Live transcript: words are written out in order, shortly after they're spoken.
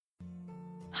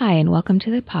Hi, and welcome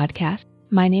to the podcast.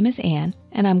 My name is Anne,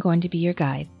 and I'm going to be your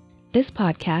guide. This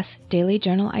podcast, Daily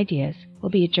Journal Ideas,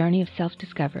 will be a journey of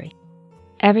self-discovery.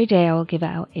 Every day I will give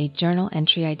out a journal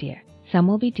entry idea. Some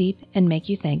will be deep and make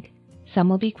you think, some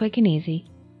will be quick and easy,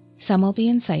 some will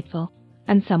be insightful,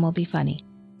 and some will be funny.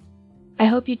 I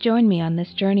hope you join me on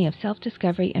this journey of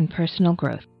self-discovery and personal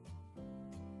growth.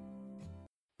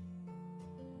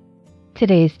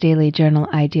 Today's daily journal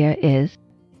idea is,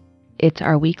 it's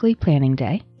our weekly planning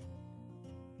day.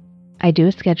 I do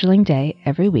a scheduling day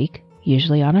every week,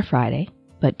 usually on a Friday,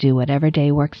 but do whatever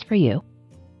day works for you.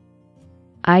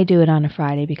 I do it on a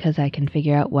Friday because I can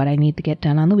figure out what I need to get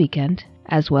done on the weekend,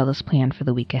 as well as plan for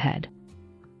the week ahead.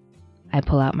 I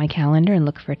pull out my calendar and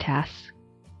look for tasks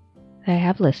that I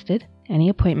have listed, any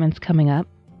appointments coming up,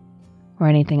 or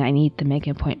anything I need to make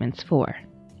appointments for.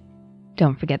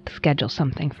 Don't forget to schedule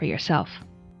something for yourself.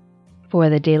 For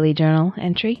the daily journal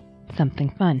entry, something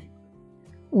fun.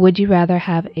 Would you rather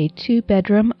have a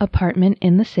 2-bedroom apartment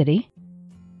in the city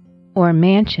or a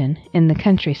mansion in the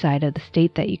countryside of the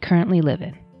state that you currently live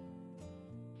in?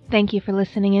 Thank you for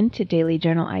listening in to Daily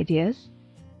Journal Ideas.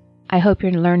 I hope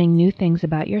you're learning new things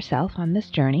about yourself on this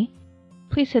journey.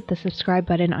 Please hit the subscribe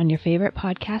button on your favorite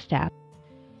podcast app.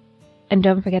 And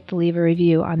don't forget to leave a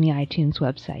review on the iTunes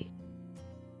website.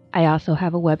 I also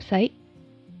have a website,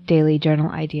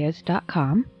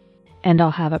 dailyjournalideas.com, and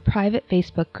I'll have a private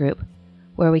Facebook group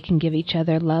where we can give each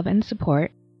other love and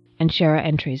support and share our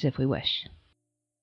entries if we wish.